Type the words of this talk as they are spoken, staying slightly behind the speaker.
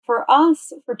for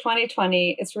us, for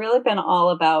 2020, it's really been all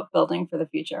about building for the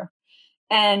future.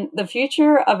 And the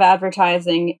future of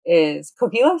advertising is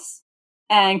cookieless,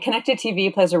 and connected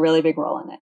TV plays a really big role in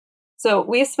it. So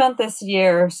we spent this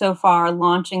year so far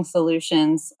launching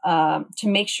solutions to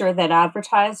make sure that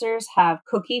advertisers have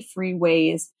cookie-free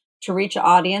ways to reach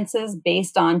audiences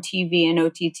based on TV and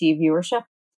OTT viewership.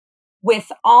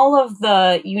 With all of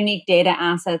the unique data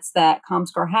assets that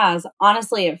Comscore has,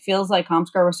 honestly, it feels like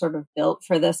Comscore was sort of built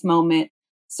for this moment.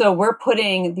 So we're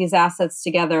putting these assets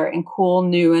together in cool,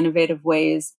 new, innovative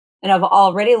ways and have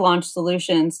already launched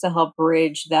solutions to help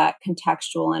bridge that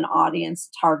contextual and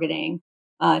audience targeting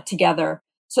together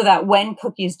so that when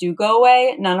cookies do go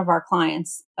away, none of our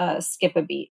clients skip a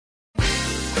beat.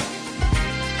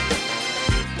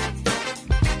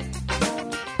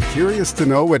 Curious to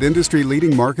know what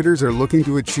industry-leading marketers are looking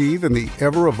to achieve in the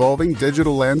ever-evolving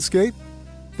digital landscape?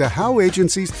 The How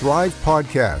Agencies Thrive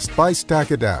podcast by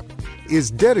StackAdapt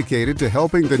is dedicated to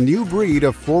helping the new breed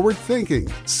of forward-thinking,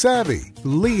 savvy,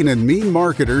 lean and mean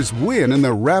marketers win in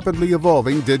the rapidly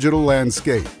evolving digital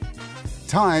landscape.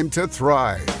 Time to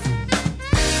thrive.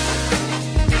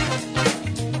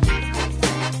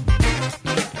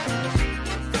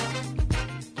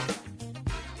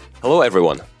 Hello,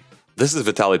 everyone. This is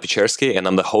Vitaly Pechersky, and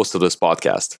I'm the host of this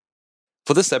podcast.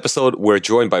 For this episode, we're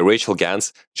joined by Rachel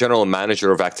Gans, General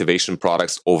Manager of Activation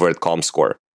Products over at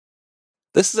Comscore.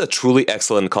 This is a truly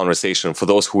excellent conversation for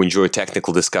those who enjoy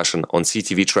technical discussion on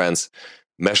CTV trends,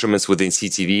 measurements within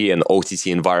CTV and OTT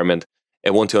environment,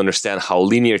 and want to understand how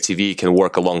linear TV can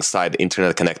work alongside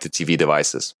internet-connected TV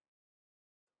devices.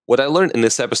 What I learned in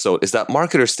this episode is that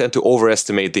marketers tend to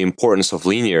overestimate the importance of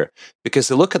linear because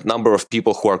they look at the number of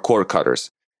people who are cord cutters,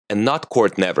 and not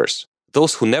cord nevers,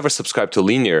 those who never subscribe to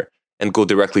linear and go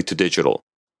directly to digital.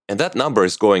 And that number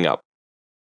is going up.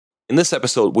 In this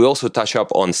episode, we also touch up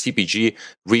on CPG,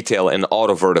 retail, and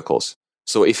auto verticals.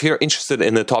 So if you're interested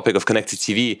in the topic of connected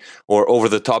TV or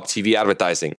over-the-top TV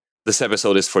advertising, this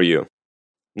episode is for you.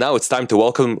 Now it's time to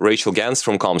welcome Rachel Gans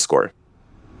from Comscore.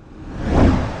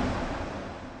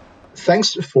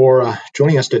 Thanks for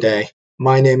joining us today.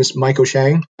 My name is Michael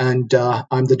Shang, and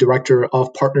I'm the Director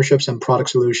of Partnerships and Product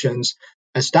Solutions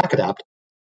at StackAdapt.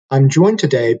 I'm joined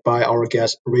today by our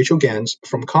guest, Rachel Gans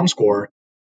from Comscore.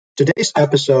 Today's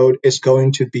episode is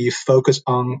going to be focused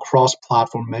on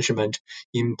cross-platform measurement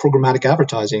in programmatic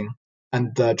advertising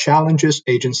and the challenges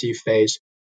agencies face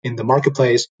in the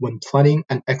marketplace when planning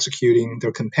and executing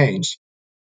their campaigns.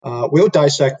 We'll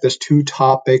dissect these two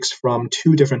topics from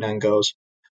two different angles.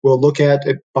 We'll look at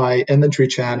it by inventory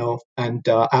channel and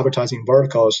advertising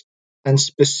verticals. And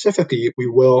specifically, we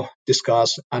will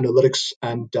discuss analytics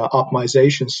and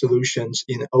optimization solutions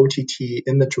in OTT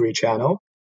inventory channel.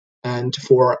 And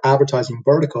for advertising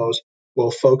verticals,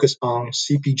 we'll focus on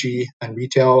CPG and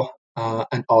retail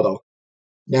and auto.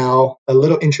 Now, a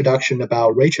little introduction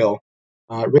about Rachel.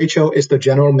 Rachel is the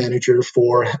General Manager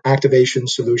for Activation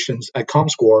Solutions at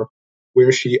Comscore,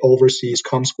 where she oversees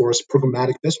Comscore's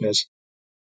programmatic business.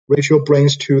 Rachel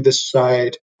brings to this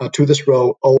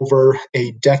role over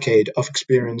a decade of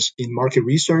experience in market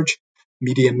research,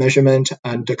 media measurement,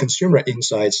 and consumer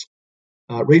insights.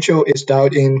 Rachel is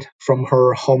dialed in from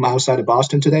her home outside of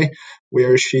Boston today,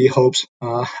 where she hopes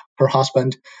her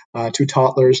husband, two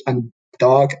toddlers, and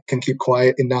dog can keep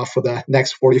quiet enough for the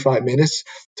next 45 minutes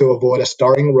to avoid a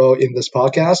starring role in this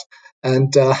podcast.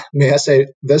 And may I say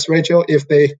this, Rachel, if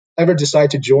they ever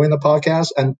decide to join the podcast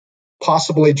and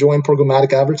possibly join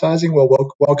programmatic advertising, we'll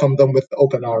welcome them with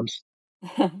open arms.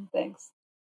 Thanks.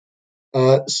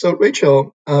 So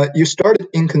Rachel, you started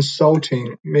in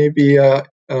consulting. Maybe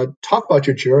talk about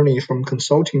your journey from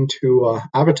consulting to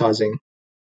advertising.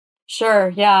 Sure.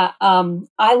 Yeah.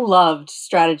 I loved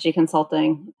strategy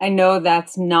consulting. I know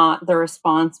that's not the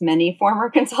response many former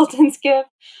consultants give,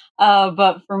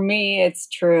 but for me, it's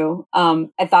true.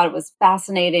 I thought it was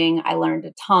fascinating. I learned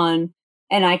a ton.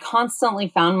 And I constantly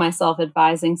found myself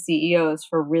advising CEOs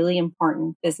for really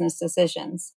important business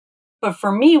decisions. But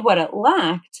for me, what it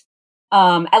lacked,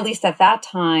 at least at that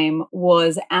time,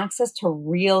 was access to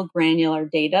real granular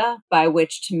data by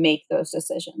which to make those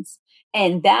decisions.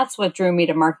 And that's what drew me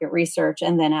to market research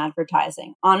and then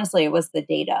advertising. Honestly, it was the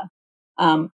data.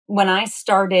 When I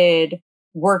started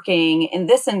working in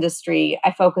this industry,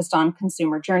 I focused on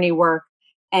consumer journey work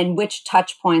and which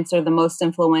touch points are the most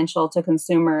influential to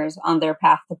consumers on their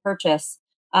path to purchase,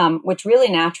 which really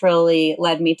naturally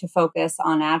led me to focus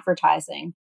on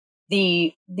advertising.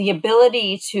 The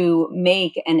ability to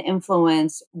make and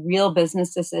influence real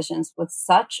business decisions with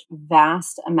such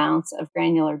vast amounts of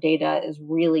granular data is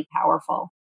really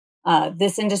powerful.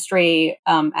 This industry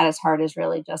at its heart is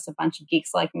really just a bunch of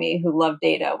geeks like me who love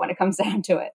data when it comes down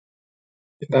to it.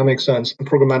 That makes sense.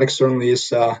 Programmatic certainly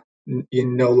is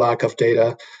in no lack of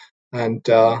data. And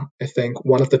I think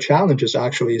one of the challenges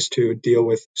actually is to deal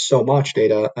with so much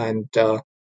data and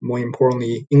more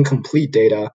importantly, incomplete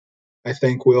data. I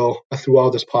think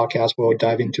throughout this podcast, we'll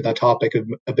dive into that topic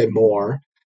a bit more.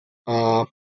 And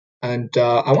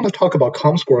I want to talk about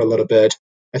Comscore a little bit.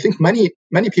 I think many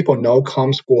people know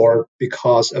Comscore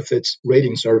because of its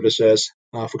rating services.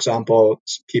 For example,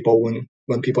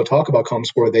 when people talk about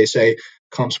Comscore, they say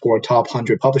Comscore top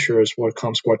 100 publishers or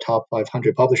Comscore top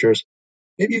 500 publishers.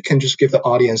 Maybe you can just give the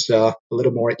audience a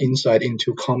little more insight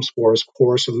into Comscore's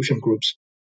core solution groups.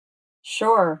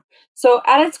 Sure. So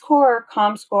at its core,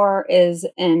 Comscore is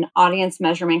an audience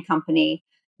measurement company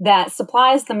that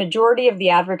supplies the majority of the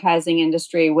advertising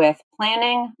industry with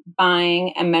planning,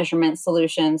 buying, and measurement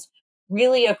solutions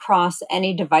really across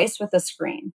any device with a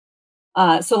screen.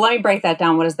 So let me break that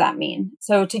down. What does that mean?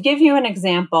 So to give you an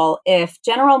example, if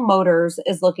General Motors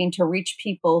is looking to reach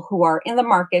people who are in the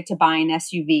market to buy an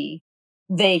SUV,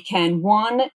 they can,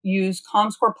 one, use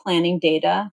Comscore planning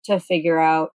data to figure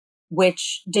out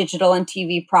which digital and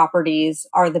TV properties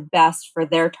are the best for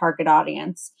their target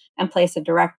audience and place a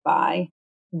direct buy.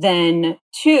 Then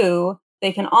two,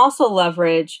 they can also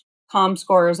leverage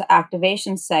Comscore's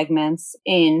activation segments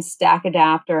in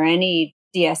StackAdapt or any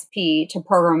DSP to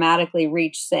programmatically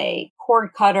reach, say,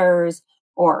 cord cutters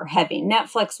or heavy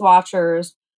Netflix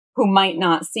watchers who might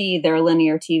not see their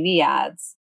linear TV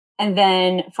ads. And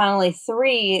then finally,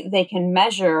 three, they can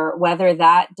measure whether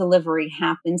that delivery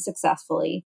happened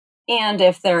successfully and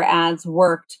if their ads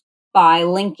worked by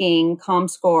linking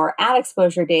Comscore ad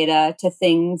exposure data to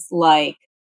things like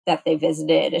that they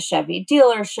visited a Chevy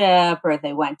dealership or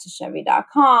they went to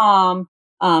Chevy.com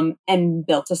and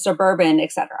built a Suburban,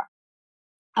 etc.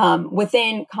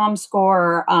 Within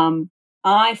Comscore,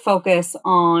 I focus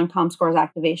on Comscore's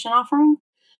activation offering.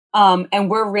 And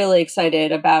we're really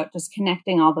excited about just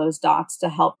connecting all those dots to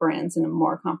help brands in a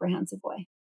more comprehensive way.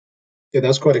 Yeah,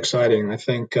 that's quite exciting. I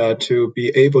think to be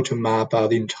able to map out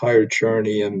the entire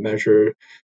journey and measure,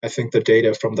 I think the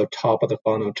data from the top of the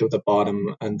funnel to the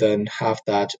bottom and then have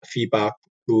that feedback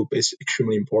loop is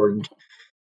extremely important.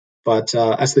 But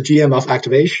as the GM of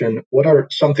activation, what are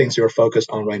some things you're focused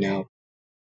on right now?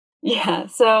 Yeah.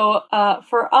 So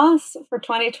for us, for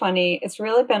 2020, it's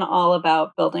really been all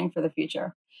about building for the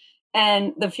future.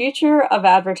 And the future of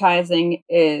advertising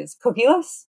is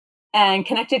cookieless, and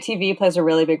connected TV plays a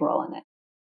really big role in it.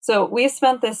 So we've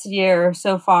spent this year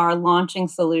so far launching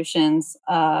solutions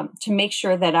to make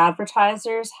sure that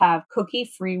advertisers have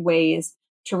cookie-free ways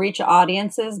to reach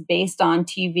audiences based on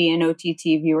TV and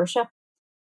OTT viewership.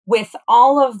 With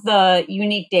all of the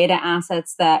unique data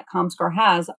assets that Comscore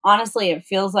has, honestly, it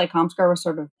feels like Comscore was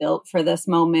sort of built for this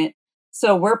moment.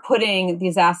 So we're putting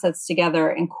these assets together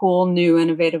in cool, new,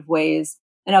 innovative ways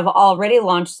and have already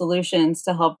launched solutions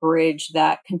to help bridge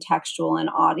that contextual and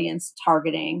audience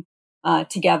targeting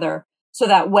together so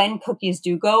that when cookies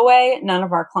do go away, none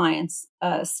of our clients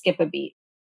skip a beat.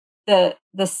 The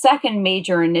second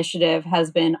major initiative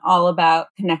has been all about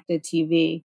connected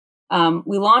TV.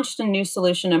 We launched a new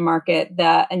solution in market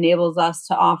that enables us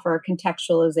to offer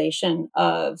contextualization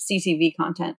of CTV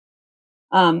content.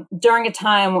 During a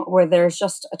time where there's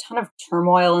just a ton of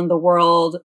turmoil in the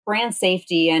world, brand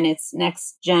safety and its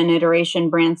next gen iteration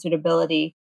brand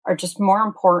suitability are just more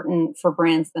important for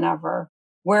brands than ever.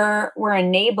 We're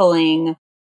enabling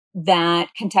that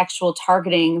contextual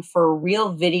targeting for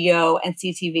real video and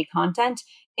CTV content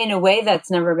in a way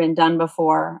that's never been done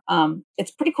before.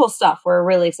 It's pretty cool stuff. We're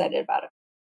really excited about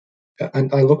it.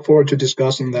 And I look forward to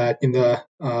discussing that in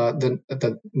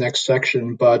the next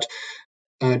section. But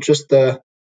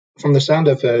from the sound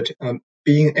of it,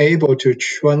 being able to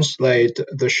translate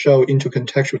the show into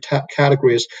contextual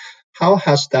categories, how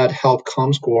has that helped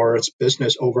Comscore's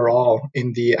business overall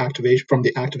in the activation from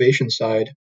the activation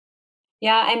side?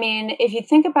 Yeah, I mean, if you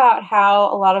think about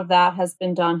how a lot of that has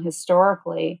been done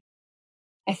historically,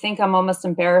 I think I'm almost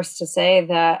embarrassed to say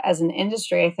that as an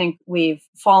industry, I think we've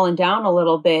fallen down a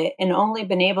little bit and only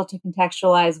been able to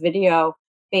contextualize video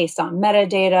based on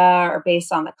metadata or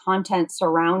based on the content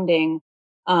surrounding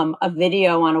a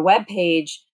video on a web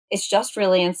page. It's just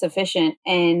really insufficient.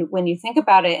 And when you think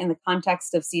about it in the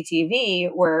context of CTV,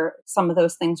 where some of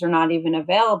those things are not even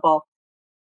available,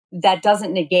 that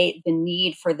doesn't negate the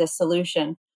need for this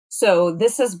solution. So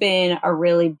this has been a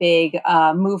really big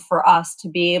move for us to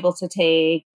be able to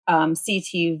take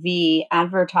CTV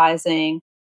advertising,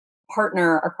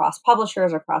 partner across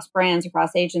publishers, across brands,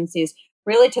 across agencies,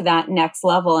 really to that next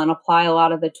level and apply a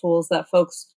lot of the tools that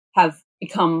folks have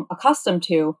become accustomed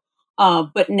to,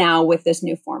 but now with this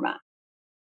new format.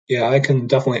 Yeah, I can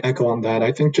definitely echo on that.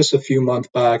 I think just a few months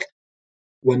back,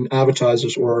 when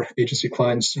advertisers or agency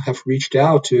clients have reached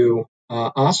out to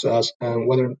us as and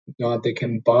whether or not they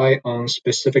can buy on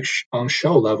specific on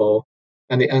show level,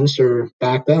 and the answer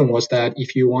back then was that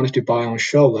if you wanted to buy on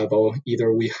show level,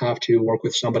 either we have to work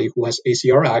with somebody who has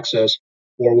ACR access,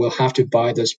 or we'll have to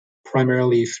buy this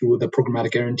primarily through the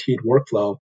programmatic guaranteed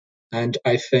workflow. And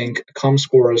I think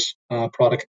Comscore's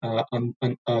product, the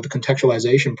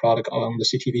contextualization product on the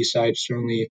CTV side,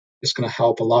 certainly is going to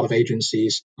help a lot of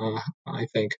agencies, I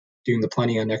think, during the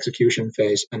planning and execution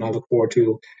phase. And I look forward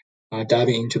to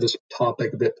diving into this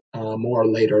topic a bit more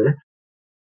later.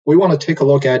 We want to take a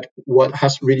look at what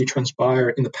has really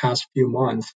transpired in the past few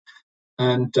months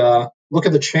and look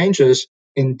at the changes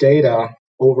in data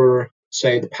over,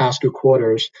 say, the past 2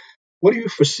 quarters. What do you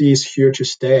foresee is here to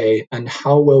stay, and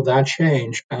how will that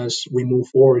change as we move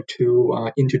forward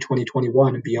to into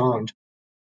 2021 and beyond?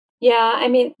 Yeah, I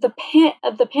mean,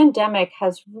 the pandemic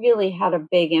has really had a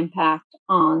big impact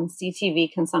on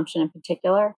CTV consumption in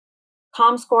particular.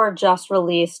 Comscore just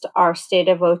released our State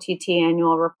of OTT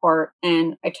annual report,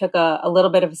 and I took a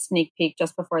little bit of a sneak peek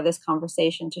just before this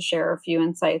conversation to share a few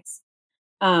insights.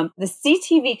 The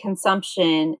CTV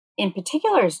consumption in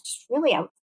particular is just really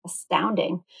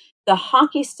astounding. The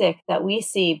hockey stick that we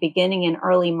see beginning in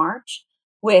early March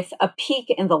with a peak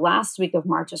in the last week of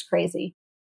March is crazy.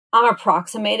 I'm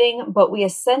approximating, but we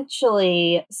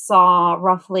essentially saw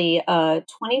roughly a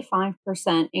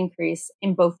 25% increase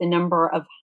in both the number of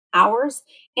hours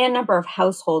and number of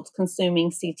households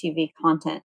consuming CTV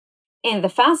content. And the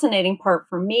fascinating part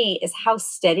for me is how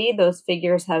steady those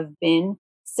figures have been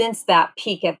since that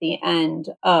peak at the end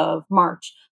of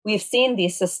March. We've seen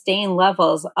these sustained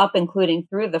levels up, including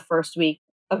through the first week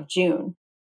of June.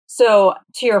 So,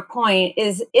 to your point,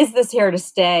 is this here to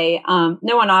stay? No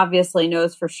one obviously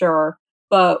knows for sure,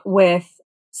 but with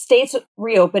states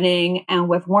reopening and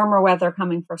with warmer weather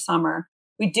coming for summer,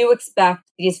 we do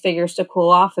expect these figures to cool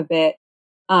off a bit.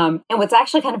 And what's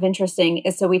actually kind of interesting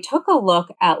is so we took a look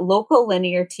at local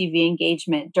linear TV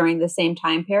engagement during the same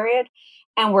time period,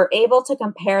 and we're able to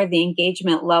compare the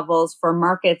engagement levels for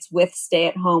markets with stay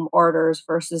at home orders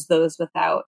versus those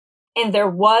without. And there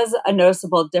was a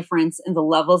noticeable difference in the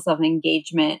levels of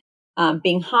engagement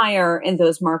being higher in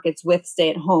those markets with stay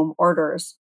at home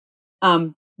orders.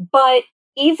 But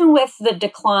even with the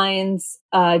declines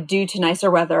due to nicer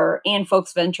weather and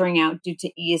folks venturing out due to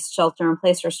ease shelter in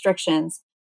place restrictions,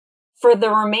 for the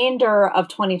remainder of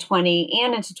 2020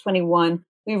 and into 21,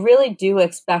 we really do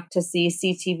expect to see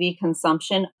CTV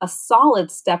consumption a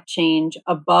solid step change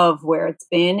above where it's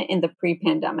been in the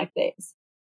pre-pandemic days.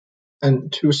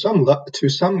 And to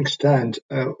some extent,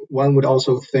 one would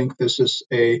also think this is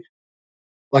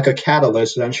like a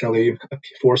catalyst, essentially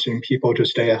forcing people to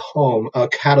stay at home, a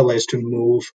catalyst to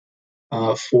move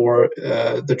for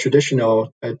the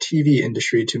traditional TV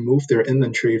industry to move their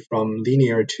inventory from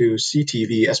linear to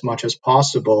CTV as much as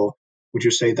possible. Would you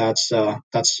say that's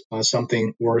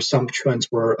something or some trends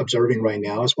we're observing right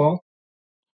now as well?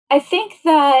 I think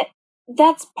that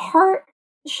that's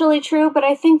partially true, but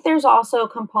I think there's also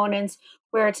components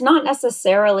where it's not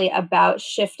necessarily about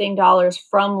shifting dollars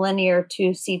from linear to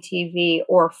CTV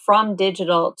or from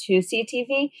digital to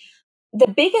CTV.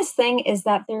 The biggest thing is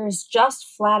that there's just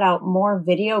flat out more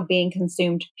video being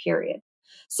consumed, period.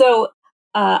 So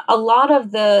a lot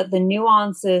of the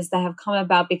nuances that have come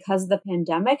about because of the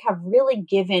pandemic have really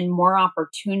given more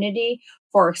opportunity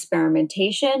for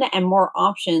experimentation and more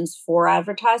options for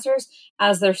advertisers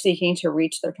as they're seeking to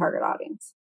reach their target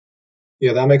audience.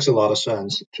 Yeah, that makes a lot of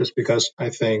sense. Just because I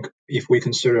think if we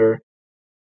consider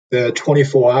the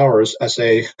 24 hours as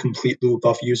a complete loop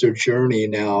of user journey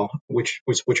now, which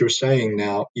was what you're saying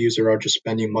now, users are just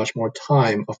spending much more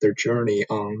time of their journey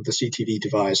on the CTV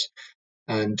device.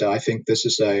 And I think this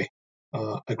is a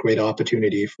great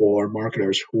opportunity for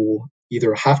marketers who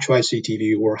either have tried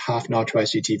CTV or have not tried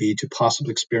CTV to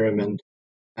possibly experiment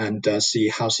and see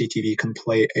how CTV can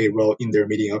play a role in their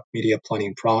media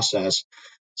planning process.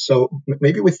 So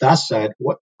maybe with that said,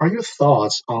 what are your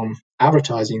thoughts on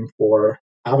advertising for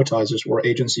advertisers or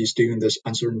agencies during this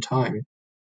uncertain time?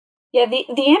 Yeah, the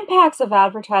impacts of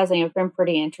advertising have been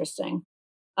pretty interesting.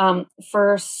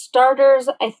 For starters,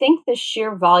 I think the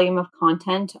sheer volume of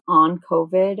content on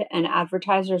COVID and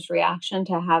advertisers' reaction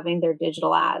to having their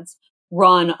digital ads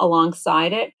run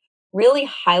alongside it really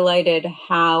highlighted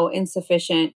how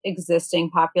insufficient existing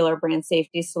popular brand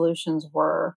safety solutions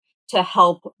were to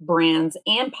help brands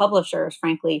and publishers,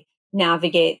 frankly,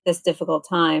 navigate this difficult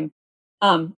time.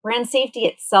 Brand safety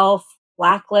itself,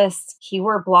 blacklists,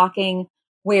 keyword blocking,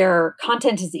 where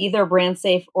content is either brand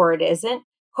safe or it isn't.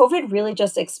 COVID really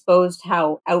just exposed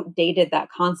how outdated that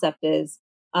concept is.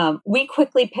 We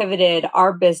quickly pivoted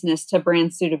our business to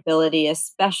brand suitability,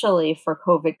 especially for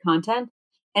COVID content,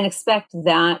 and expect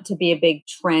that to be a big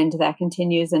trend that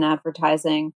continues in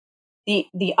advertising.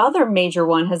 The other major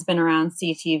one has been around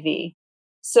CTV.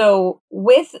 So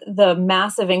with the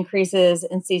massive increases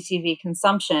in CTV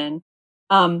consumption,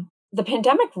 the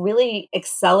pandemic really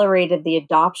accelerated the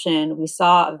adoption we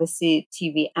saw of the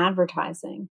CTV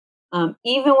advertising.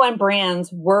 Even when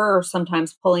brands were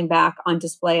sometimes pulling back on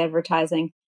display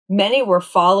advertising, many were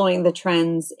following the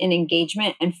trends in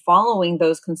engagement and following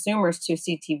those consumers to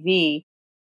CTV.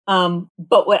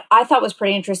 But what I thought was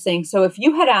pretty interesting, so if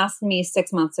you had asked me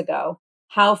 6 months ago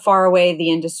how far away the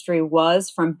industry was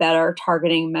from better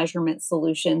targeting measurement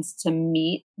solutions to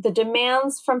meet the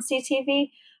demands from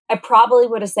CTV, I probably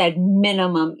would have said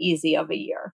minimum easy of a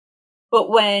year. But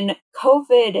when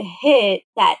COVID hit,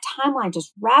 that timeline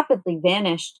just rapidly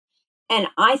vanished. And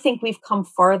I think we've come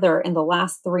farther in the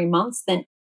last 3 months than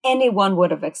anyone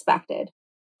would have expected.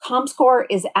 Comscore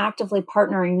is actively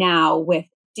partnering now with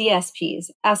DSPs,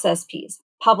 SSPs,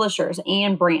 publishers,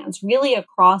 and brands, really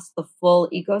across the full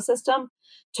ecosystem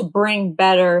to bring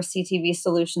better CTV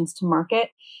solutions to market.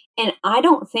 And I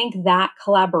don't think that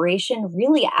collaboration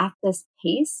really at this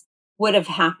pace would have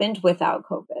happened without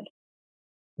COVID.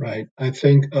 Right. I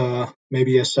think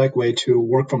maybe a segue to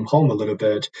work from home a little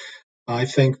bit. I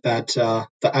think that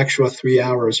the actual 3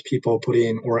 hours people put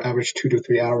in, or average 2 to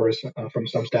 3 hours from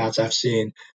some stats I've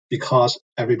seen, because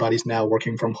everybody's now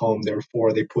working from home,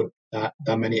 therefore they put that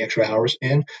many extra hours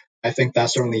in. I think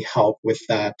that certainly helped with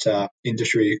that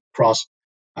industry cross,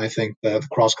 I think the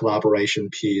cross collaboration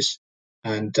piece.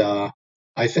 And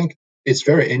I think it's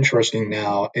very interesting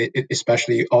now,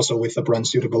 especially also with the brand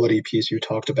suitability piece you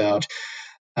talked about.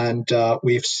 And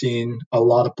we've seen a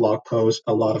lot of blog posts,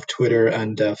 a lot of Twitter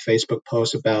and Facebook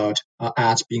posts about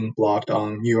ads being blocked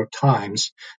on New York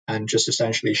Times and just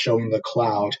essentially showing the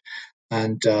cloud.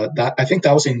 And that I think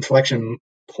that was an inflection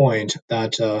point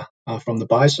that from the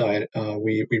buy side,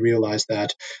 we realized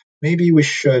that maybe we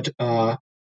should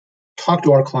talk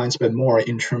to our clients a bit more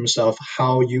in terms of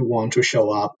how you want to show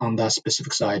up on that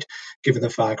specific site, given the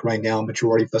fact right now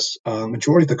majority of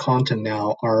the content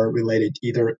now are related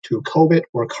either to COVID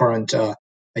or current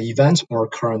events or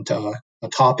current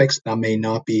topics that may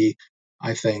not be,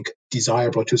 I think,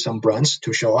 desirable to some brands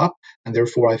to show up. And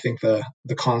therefore, I think the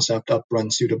concept of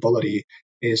brand suitability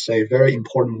is a very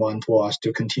important one for us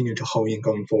to continue to hone in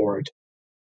going forward.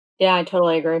 Yeah, I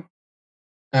totally agree.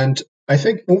 And I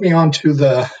think moving on to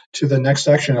the next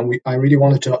section, I really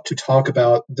wanted to talk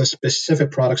about the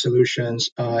specific product solutions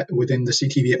within the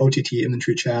CTV OTT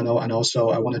inventory channel, and also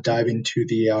I want to dive into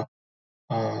the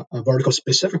vertical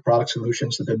specific product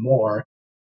solutions a bit more.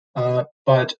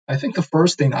 But I think the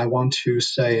first thing I want to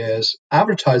say is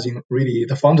advertising. Really,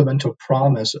 the fundamental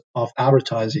promise of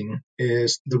advertising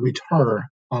is the return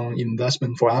on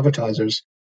investment for advertisers,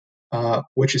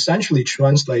 which essentially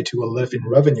translate to a lift in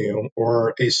revenue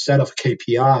or a set of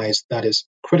KPIs that is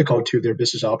critical to their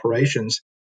business operations.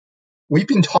 We've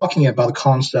been talking about the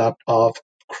concept of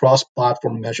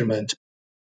cross-platform measurement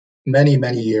many,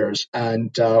 many years,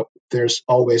 and there's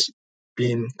always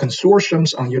been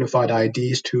consortiums on unified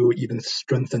IDs to even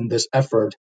strengthen this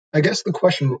effort. I guess the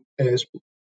question is,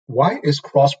 why is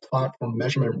cross-platform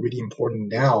measurement really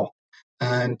important now?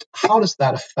 And how does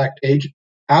that affect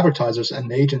advertisers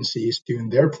and agencies during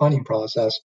their planning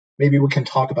process? Maybe we can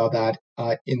talk about that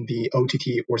in the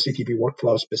OTT or CTV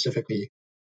workflow specifically.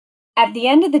 At the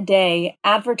end of the day,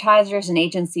 advertisers and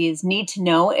agencies need to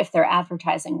know if their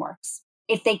advertising works.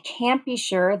 If they can't be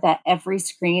sure that every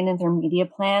screen in their media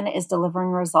plan is delivering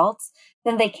results,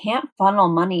 then they can't funnel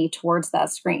money towards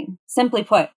that screen. Simply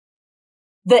put,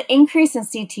 the increase in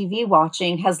CTV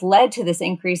watching has led to this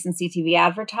increase in CTV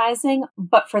advertising,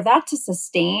 but for that to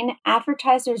sustain,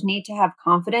 advertisers need to have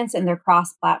confidence in their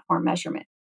cross-platform measurement.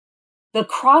 The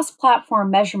cross-platform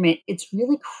measurement, it's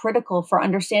really critical for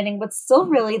understanding what's still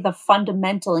really the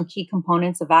fundamental and key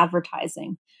components of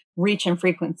advertising, reach and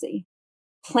frequency.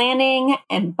 Planning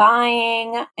and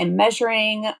buying and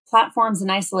measuring platforms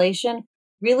in isolation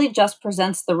really just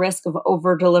presents the risk of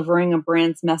over-delivering a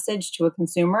brand's message to a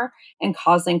consumer and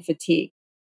causing fatigue.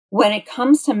 When it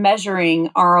comes to measuring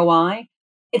ROI,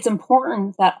 it's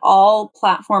important that all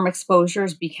platform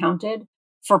exposures be counted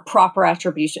for proper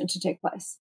attribution to take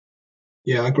place.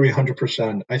 Yeah, I agree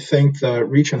 100%. I think the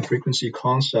reach and frequency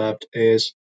concept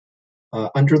is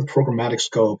under the programmatic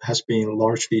scope has been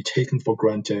largely taken for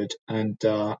granted. And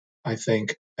I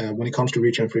think when it comes to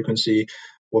reach and frequency,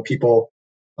 what people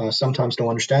sometimes don't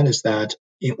understand is that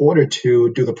in order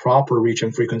to do the proper reach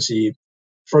and frequency,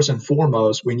 first and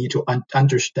foremost, we need to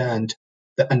understand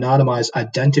the anonymized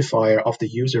identifier of the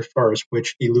user first,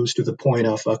 which alludes to the point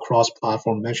of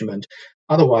cross-platform measurement.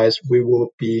 Otherwise, we will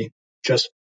be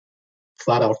just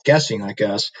flat out guessing, I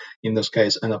guess, in this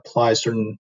case, and apply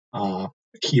certain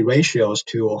key ratios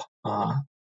to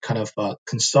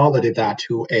consolidate that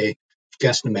to a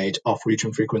guesstimate of reach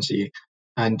and frequency.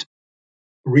 And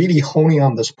really honing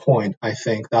on this point, I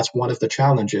think that's one of the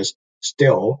challenges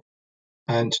still.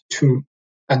 And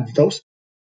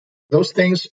those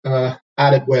things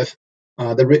added with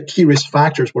the key risk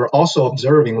factors we're also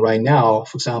observing right now,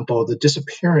 for example, the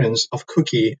disappearance of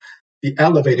cookie, the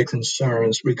elevated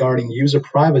concerns regarding user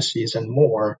privacies and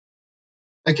more,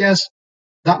 I guess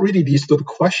that really leads to the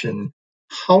question,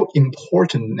 how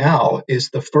important now is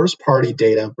the first-party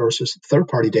data versus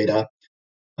third-party data,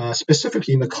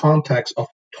 specifically in the context of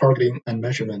targeting and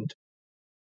measurement?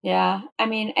 Yeah, I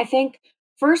mean, I think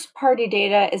first party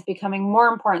data is becoming more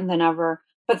important than ever,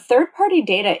 but third party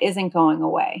data isn't going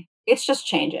away. It's just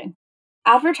changing.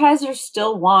 Advertisers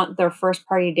still want their first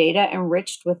party data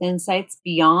enriched with insights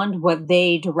beyond what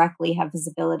they directly have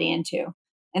visibility into.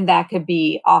 And that could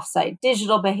be offsite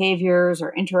digital behaviors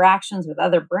or interactions with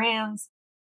other brands.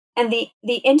 And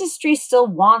the industry still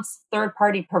wants third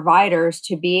party providers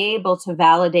to be able to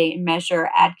validate and measure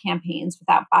ad campaigns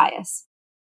without bias.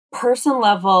 Person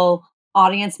level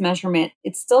audience measurement,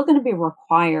 it's still going to be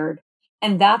required.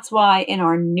 And that's why in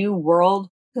our new world,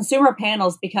 consumer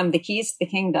panels become the keys to the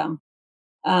kingdom.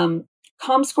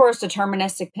 Comscore's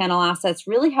deterministic panel assets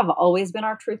really have always been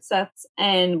our truth sets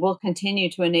and will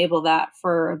continue to enable that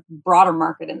for a broader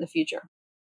market in the future.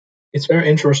 It's very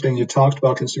interesting. You talked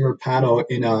about consumer panel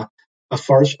in a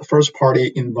first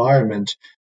party environment.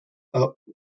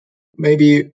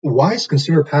 Maybe why is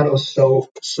consumer panel so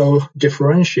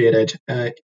differentiated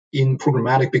in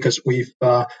programmatic? Because we've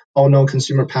all known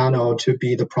consumer panel to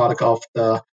be the product of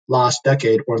the last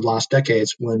decade or last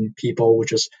decades, when people would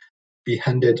just be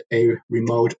handed a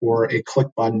remote or a click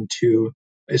button to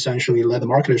essentially let the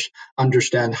marketers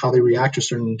understand how they react to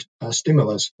certain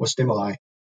stimulus or stimuli.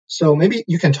 So maybe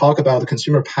you can talk about the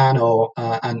consumer panel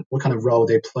and what kind of role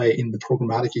they play in the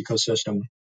programmatic ecosystem.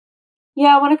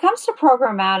 Yeah, when it comes to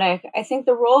programmatic, I think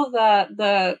the role that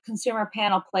the consumer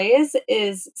panel plays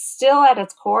is still at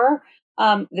its core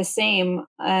the same,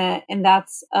 and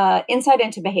that's insight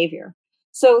into behavior.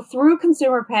 So through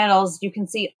consumer panels, you can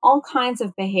see all kinds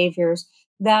of behaviors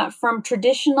that, from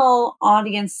traditional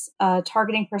audience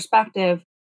targeting perspective,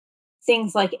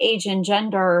 things like age and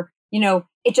gender,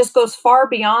 it just goes far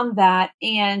beyond that.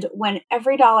 And when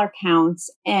every dollar counts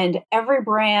and every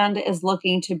brand is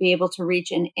looking to be able to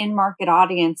reach an in-market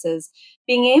audiences,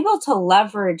 being able to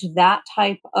leverage that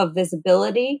type of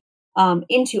visibility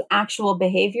into actual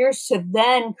behaviors to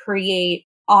then create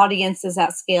audiences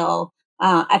at scale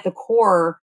at the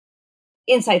core,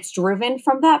 insights driven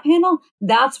from that panel,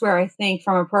 that's where I think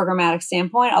from a programmatic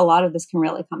standpoint, a lot of this can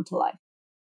really come to life.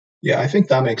 Yeah, I think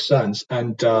that makes sense.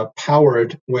 And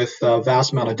powered with a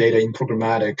vast amount of data in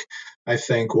programmatic, I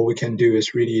think what we can do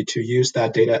is really to use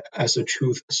that data as a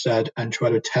truth set and try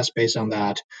to test based on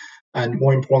that. And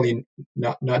more importantly,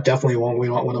 not definitely one we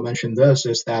don't want to mention this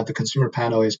is that the consumer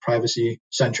panel is privacy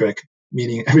centric,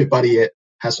 meaning everybody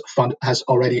has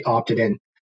already opted in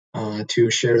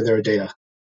to share their data.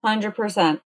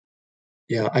 100%.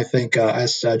 Yeah, I think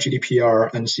as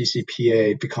GDPR and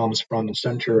CCPA becomes front and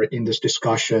center in this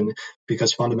discussion,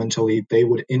 because fundamentally they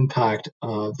would impact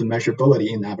the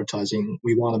measurability in advertising,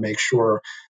 we want to make sure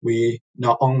we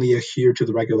not only adhere to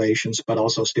the regulations, but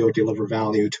also still deliver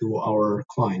value to our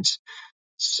clients.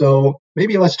 So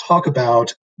maybe let's talk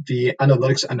about the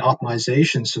analytics and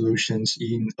optimization solutions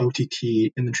in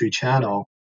OTT inventory channel.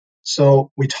 So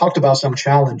we talked about some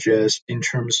challenges in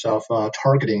terms of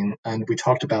targeting, and we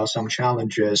talked about some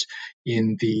challenges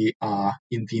in the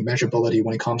measurability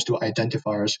when it comes to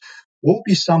identifiers. What would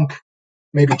be some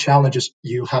maybe challenges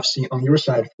you have seen on your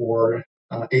side for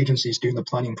agencies during the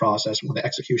planning process or the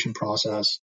execution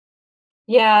process?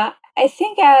 Yeah, I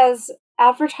think as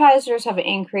advertisers have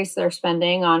increased their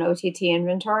spending on OTT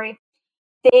inventory,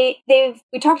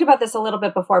 we talked about this a little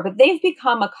bit before, but they've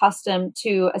become accustomed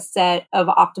to a set of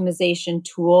optimization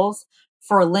tools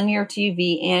for linear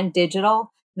TV and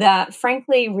digital that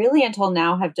frankly really until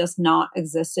now have just not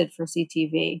existed for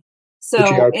CTV. The So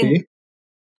GRP?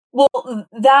 well,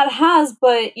 that has,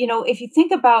 but if you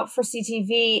think about for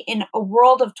CTV in a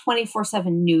world of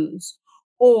 24/7 news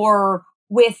or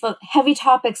with heavy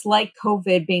topics like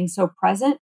COVID being so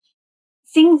present,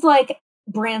 things like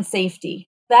brand safety,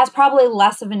 that's probably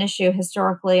less of an issue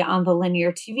historically on the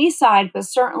linear TV side, but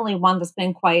certainly one that's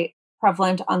been quite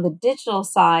prevalent on the digital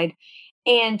side.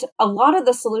 And a lot of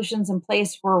the solutions in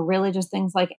place were really just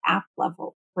things like app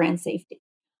level brand safety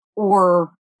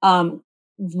or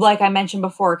like I mentioned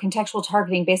before, contextual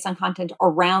targeting based on content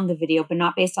around the video, but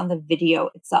not based on the video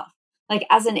itself. Like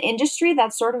as an industry,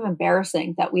 that's sort of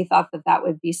embarrassing that we thought that that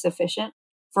would be sufficient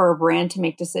for a brand to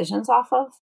make decisions off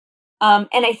of.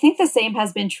 And I think the same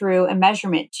has been true in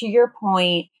measurement. To your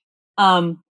point,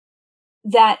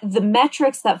 that the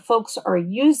metrics that folks are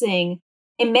using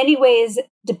in many ways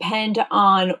depend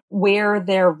on where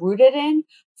they're rooted in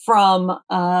from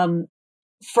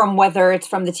whether it's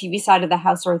from the TV side of the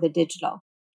house or the digital.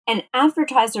 And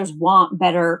advertisers want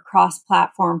better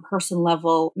cross-platform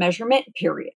person-level measurement,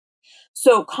 period.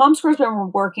 So Comscore's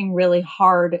been working really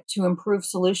hard to improve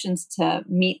solutions to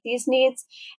meet these needs.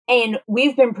 And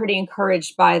we've been pretty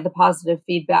encouraged by the positive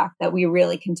feedback that we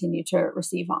really continue to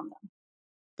receive on them.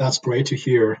 That's great to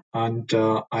hear. And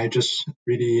I just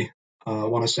really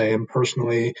want to say I'm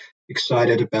personally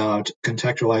excited about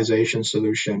contextualization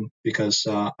solution because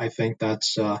I think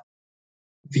that's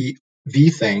the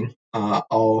thing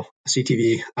all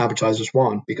CTV advertisers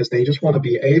want, because they just want to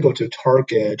be able to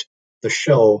target the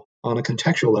show on a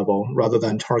contextual level rather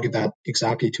than target that,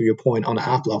 exactly to your point, on the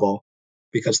app level,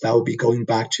 because that would be going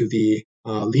back to the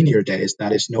linear days.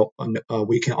 That is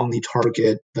we can only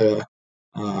target the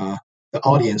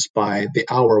audience by the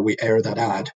hour we air that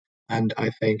ad. And I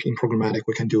think in programmatic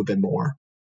we can do a bit more.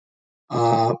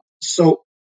 So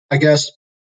I guess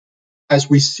as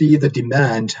we see the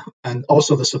demand and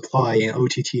also the supply in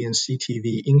OTT and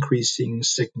CTV increasing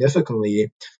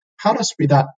significantly, how does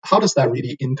that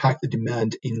really impact the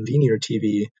demand in linear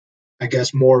TV? I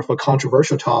guess more of a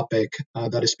controversial topic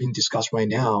that is being discussed right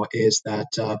now is that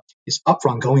is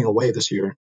upfront going away this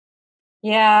year?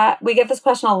 Yeah, we get this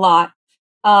question a lot.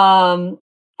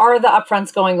 Are the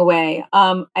upfronts going away?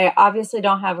 I obviously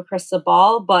don't have a crystal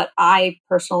ball, but I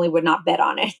personally would not bet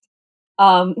on it.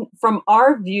 From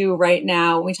our view right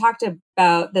now, we talked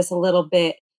about this a little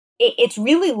bit. It's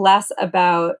really less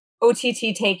about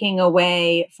OTT taking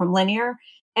away from linear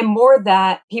and more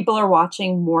that people are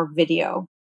watching more video.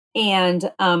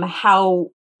 And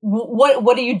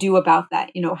what do you do about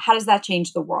that? How does that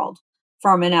change the world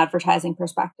from an advertising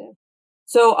perspective?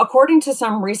 So according to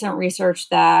some recent research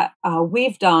that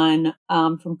we've done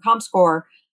from Comscore,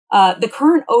 the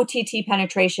current OTT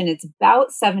penetration is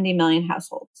about 70 million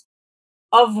households,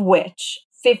 of which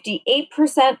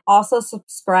 58% also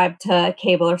subscribe to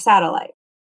cable or satellite.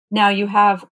 Now you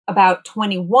have about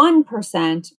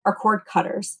 21% are cord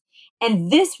cutters.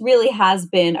 And this really has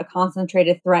been a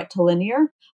concentrated threat to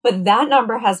linear, but that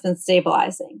number has been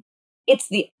stabilizing. It's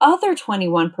the other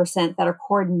 21% that are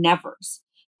cord nevers.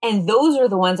 And those are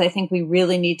the ones I think we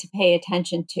really need to pay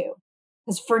attention to.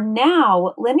 Because for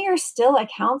now, linear still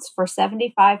accounts for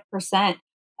 75%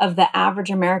 of the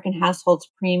average American household's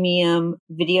premium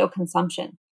video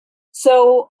consumption.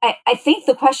 So I think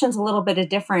the question's a little bit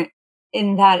different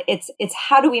in that it's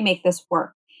how do we make this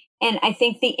work? And I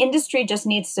think the industry just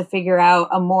needs to figure out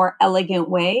a more elegant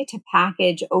way to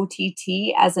package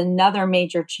OTT as another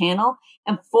major channel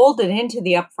and fold it into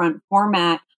the upfront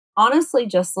format, honestly,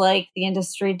 just like the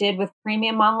industry did with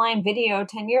premium online video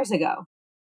 10 years ago.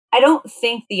 I don't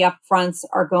think the upfronts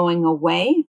are going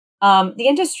away. The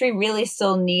industry really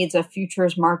still needs a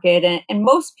futures market, and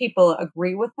most people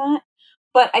agree with that.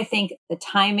 But I think the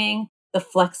timing, the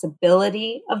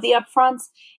flexibility of the upfronts,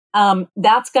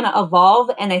 that's going to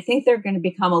evolve. And I think they're going to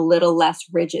become a little less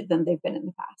rigid than they've been in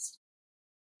the past.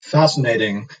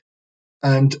 Fascinating.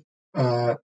 And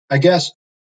I guess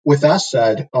with that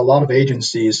said, a lot of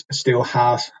agencies still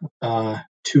have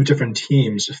two different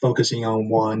teams focusing on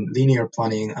one linear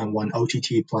planning and one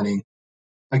OTT planning.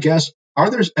 I guess, are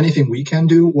there anything we can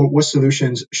do, or what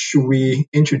solutions should we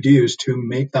introduce to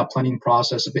make that planning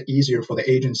process a bit easier for the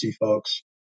agency folks?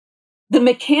 The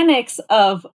mechanics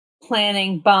of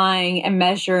planning, buying, and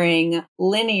measuring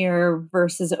linear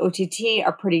versus OTT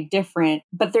are pretty different,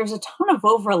 but there's a ton of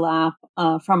overlap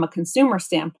from a consumer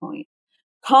standpoint.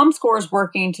 Comscore is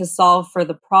working to solve for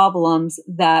the problems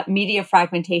that media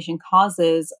fragmentation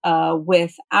causes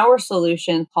with our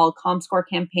solution called Comscore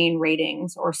Campaign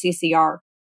Ratings, or CCR,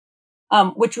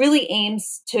 which really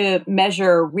aims to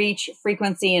measure reach,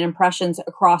 frequency, and impressions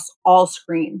across all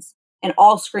screens, and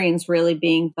all screens really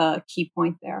being the key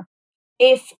point there.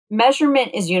 If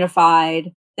measurement is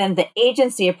unified, then the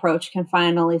agency approach can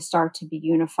finally start to be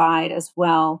unified as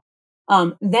well.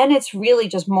 Then it's really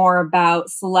just more about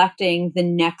selecting the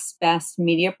next best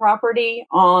media property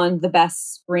on the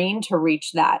best screen to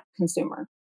reach that consumer.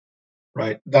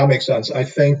 Right. That makes sense. I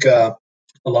think a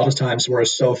lot of times we're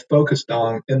so focused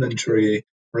on inventory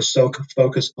we're so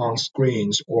focused on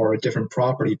screens or different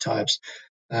property types,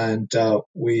 and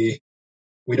we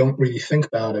don't really think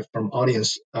about it from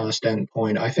audience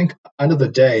standpoint. I think end of the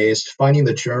day is finding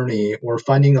the journey or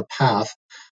finding a path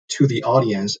to the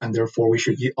audience, and therefore we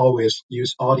should always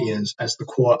use audience as the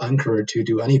core anchor to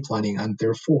do any planning, and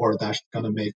therefore that's going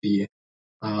to make the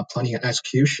planning and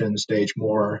execution stage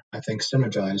more, I think,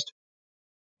 synergized.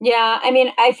 Yeah, I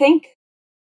mean, I think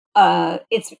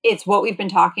it's what we've been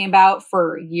talking about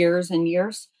for years and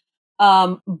years.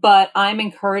 But I'm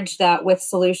encouraged that with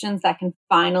solutions that can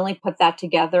finally put that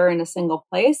together in a single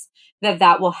place,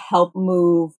 that will help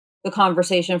move the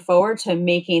conversation forward to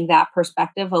making that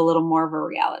perspective a little more of a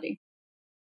reality.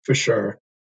 For sure.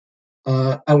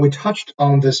 And we touched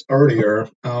on this earlier.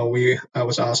 I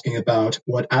was asking about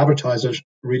what advertisers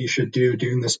really should do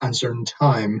during this uncertain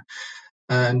time.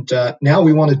 And now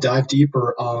we want to dive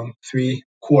deeper on three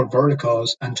core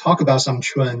verticals and talk about some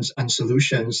trends and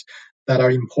solutions that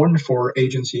are important for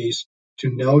agencies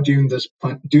to know during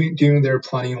their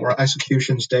planning or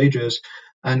execution stages.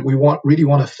 And we really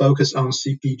want to focus on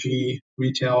CPG,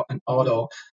 retail, and auto.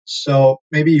 So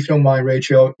maybe if you don't mind,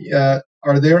 Rachel,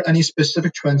 are there any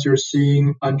specific trends you're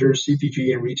seeing under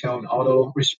CPG and retail and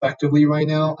auto respectively right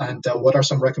now? And what are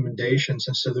some recommendations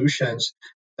and solutions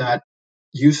that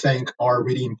you think are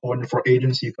really important for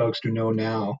agency folks to know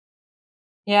now?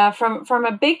 Yeah, from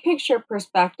a big picture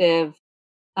perspective,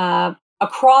 uh,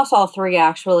 across all three,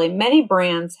 actually, many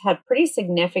brands had pretty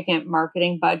significant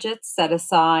marketing budgets set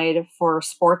aside for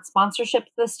sports sponsorships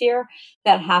this year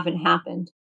that haven't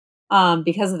happened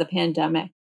because of the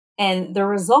pandemic. And the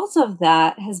results of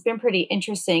that has been pretty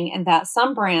interesting in that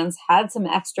some brands had some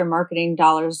extra marketing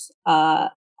dollars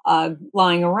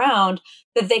lying around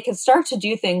that they could start to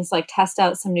do things like test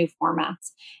out some new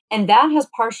formats. And that has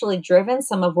partially driven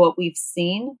some of what we've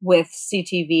seen with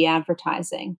CTV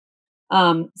advertising.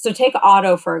 So take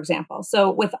auto, for example.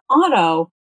 So with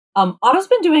auto, auto's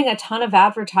been doing a ton of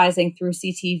advertising through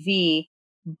CTV,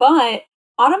 but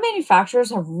auto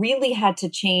manufacturers have really had to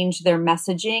change their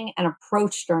messaging and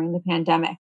approach during the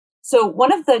pandemic. So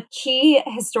one of the key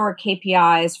historic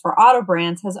KPIs for auto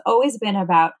brands has always been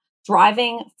about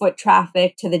driving foot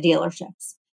traffic to the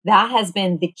dealerships. That has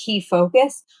been the key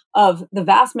focus of the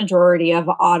vast majority of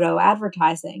auto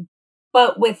advertising.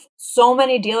 But with so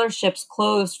many dealerships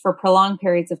closed for prolonged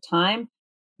periods of time,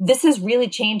 this has really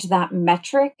changed that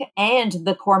metric and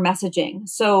the core messaging.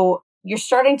 So you're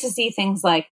starting to see things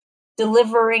like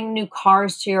delivering new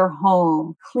cars to your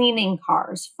home, cleaning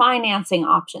cars, financing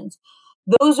options.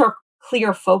 Those are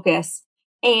clear focus.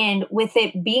 And with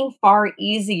it being far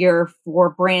easier for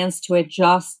brands to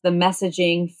adjust the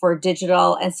messaging for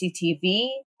digital and CTV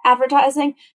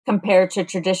advertising compared to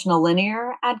traditional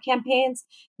linear ad campaigns,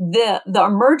 the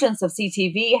emergence of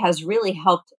CTV has really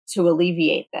helped to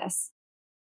alleviate this.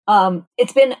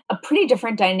 It's been a pretty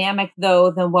different dynamic, though,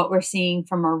 than what we're seeing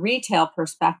from a retail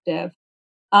perspective.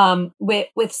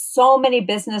 With so many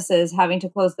businesses having to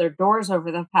close their doors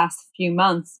over the past few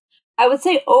months, I would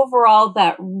say overall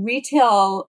that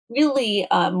retail really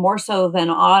more so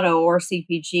than auto or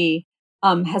CPG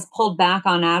has pulled back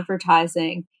on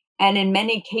advertising. And in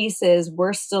many cases,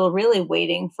 we're still really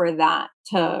waiting for that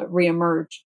to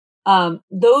reemerge.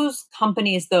 Those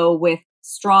companies, though, with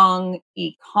strong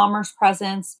e-commerce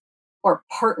presence or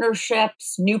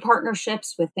partnerships, new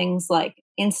partnerships with things like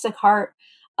Instacart,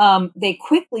 they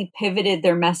quickly pivoted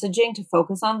their messaging to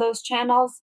focus on those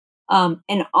channels,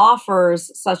 and offers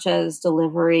such as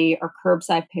delivery or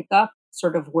curbside pickup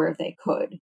sort of where they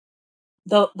could.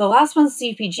 The last one,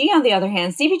 CPG, on the other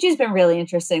hand, CPG has been really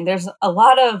interesting. There's a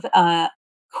lot of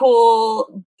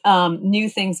cool new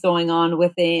things going on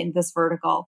within this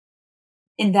vertical.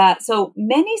 In that, so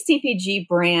many CPG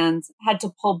brands had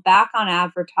to pull back on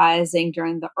advertising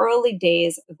during the early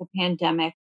days of the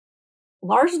pandemic,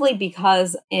 largely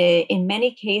because in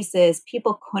many cases,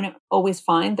 people couldn't always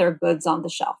find their goods on the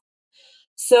shelf.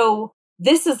 So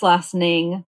this is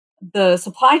lessening. The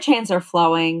supply chains are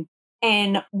flowing.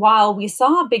 And while we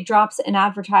saw big drops in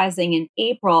advertising in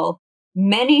April,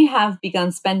 many have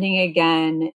begun spending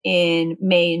again in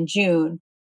May and June.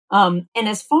 And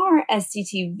as far as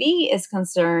CTV is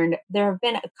concerned, there have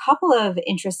been a couple of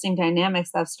interesting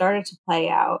dynamics that have started to play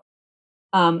out.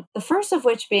 The first of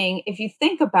which being, if you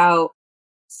think about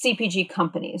CPG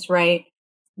companies, right?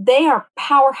 They are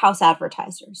powerhouse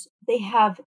advertisers. They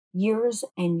have years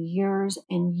and years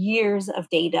and years of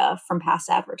data from past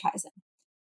advertising.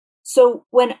 So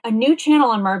when a new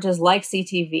channel emerges like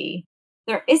CTV,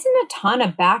 there isn't a ton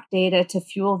of back data to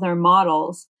fuel their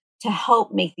models to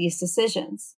help make these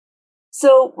decisions.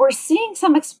 So we're seeing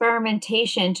some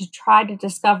experimentation to try to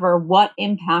discover what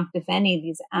impact, if any,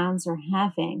 these ads are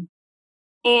having.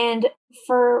 And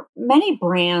for many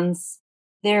brands,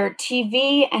 their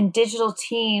TV and digital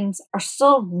teams are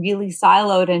still really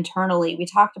siloed internally. We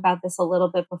talked about this a little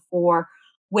bit before,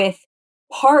 with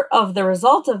part of the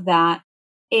result of that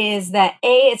is that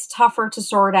it's tougher to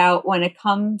sort out when it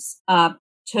comes to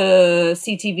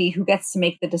CTV who gets to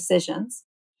make the decisions.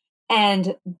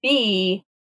 And B,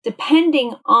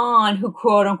 depending on who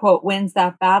quote unquote wins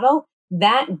that battle,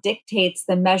 that dictates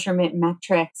the measurement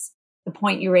metrics. The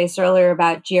point you raised earlier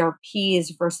about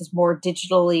GRPs versus more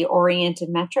digitally oriented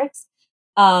metrics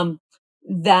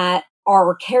that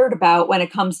are cared about when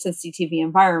it comes to the CTV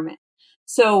environment.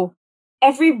 So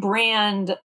every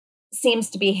brand seems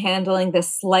to be handling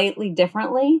this slightly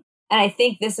differently. And I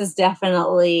think this is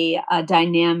definitely a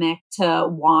dynamic to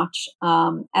watch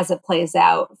as it plays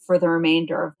out for the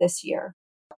remainder of this year.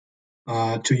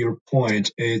 To your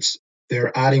point,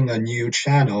 they're adding a new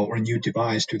channel or new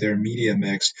device to their media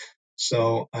mix.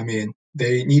 So, I mean,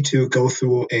 they need to go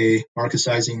through a market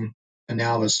sizing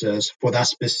analysis for that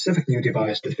specific new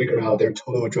device to figure out their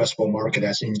total addressable market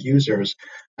as in users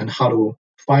and how to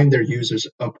find their users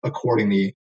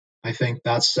accordingly. I think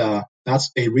that's a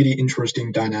really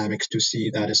interesting dynamics to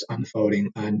see that is unfolding.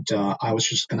 And I was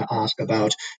just going to ask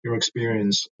about your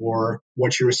experience or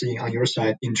what you're seeing on your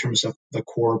side in terms of the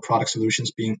core product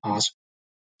solutions being asked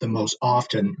the most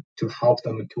often to help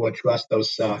them to address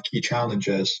those key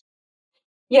challenges.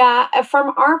 Yeah,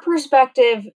 from our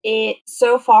perspective, it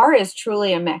so far is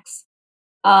truly a mix.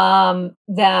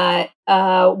 That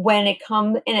when it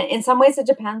comes, in some ways, it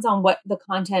depends on what the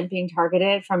content being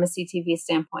targeted from a CTV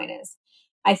standpoint is.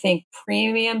 I think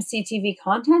premium CTV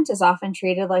content is often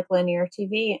treated like linear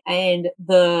TV, and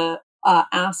the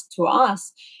ask to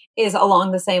us is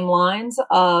along the same lines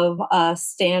of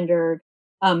standard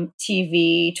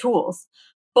TV tools.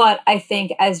 But I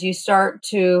think as you start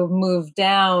to move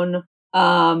down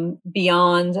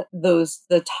beyond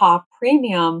the top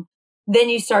premium, then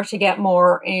you start to get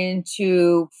more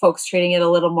into folks treating it a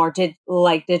little more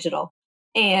like digital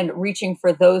and reaching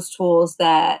for those tools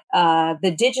that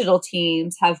the digital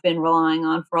teams have been relying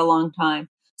on for a long time.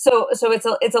 So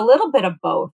it's a little bit of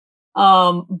both.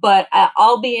 But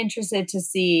I'll be interested to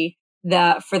see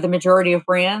that for the majority of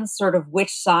brands, sort of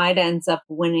which side ends up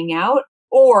winning out,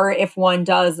 or if one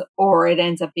does, or it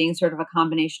ends up being sort of a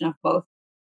combination of both.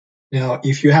 Now,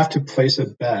 if you have to place a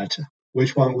bet,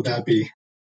 which one would that be?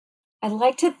 I'd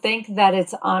like to think that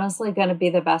it's honestly going to be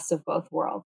the best of both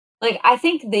worlds. Like, I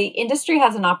think the industry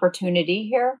has an opportunity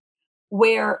here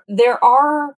where there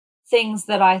are things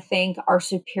that I think are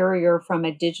superior from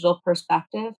a digital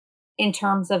perspective in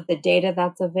terms of the data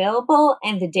that's available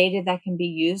and the data that can be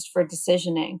used for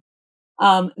decisioning.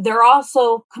 There are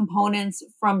also components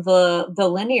from the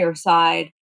linear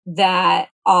side that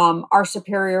are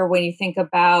superior when you think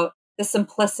about the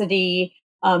simplicity,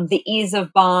 the ease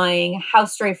of buying, how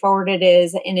straightforward it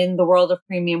is, and in the world of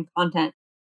premium content.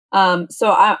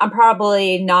 So I'm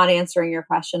probably not answering your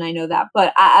question. I know that,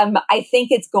 but I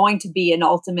think it's going to be an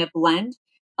ultimate blend,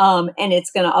 and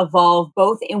it's going to evolve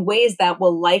both in ways that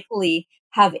will likely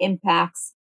have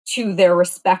impacts to their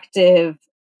respective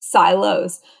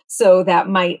silos. So that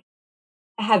might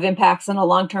have impacts on a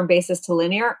long-term basis to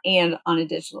linear and on a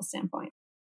digital standpoint.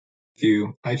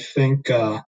 I think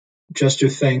just to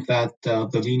think that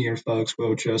the linear folks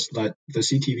will just let the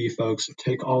CTV folks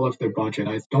take all of their budget,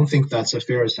 I don't think that's a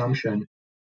fair assumption,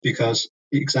 because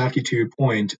exactly to your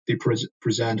point, they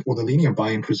present, or the linear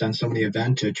buying presents so many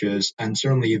advantages, and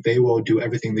certainly they will do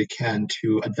everything they can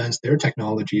to advance their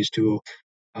technologies to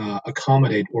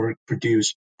accommodate or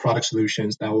produce product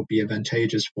solutions that will be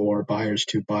advantageous for buyers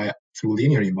to buy through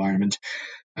linear environment.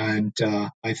 And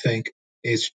I think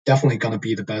it's definitely going to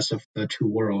be the best of the two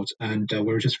worlds. And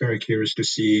we're just very curious to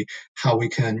see how we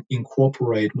can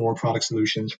incorporate more product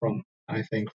solutions from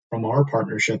our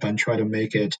partnership and try to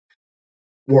make it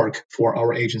work for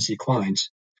our agency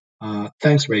clients.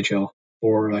 Thanks, Rachel,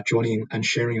 for joining and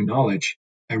sharing your knowledge.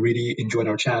 I really enjoyed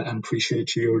our chat and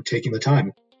appreciate you taking the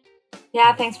time.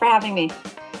 Yeah, thanks for having me.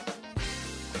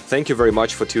 Thank you very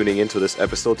much for tuning into this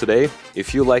episode today.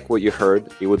 If you like what you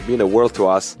heard, it would mean the world to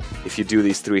us if you do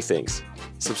these 3 things.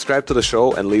 Subscribe to the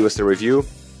show and leave us a review.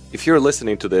 If you're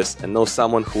listening to this and know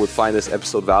someone who would find this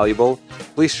episode valuable,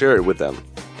 please share it with them.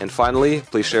 And finally,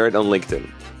 please share it on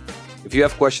LinkedIn. If you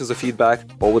have questions or feedback,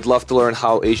 or would love to learn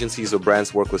how agencies or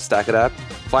brands work with StackAdapt,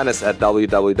 find us at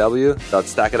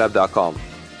www.stackadapt.com.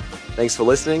 Thanks for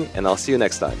listening, and I'll see you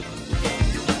next time.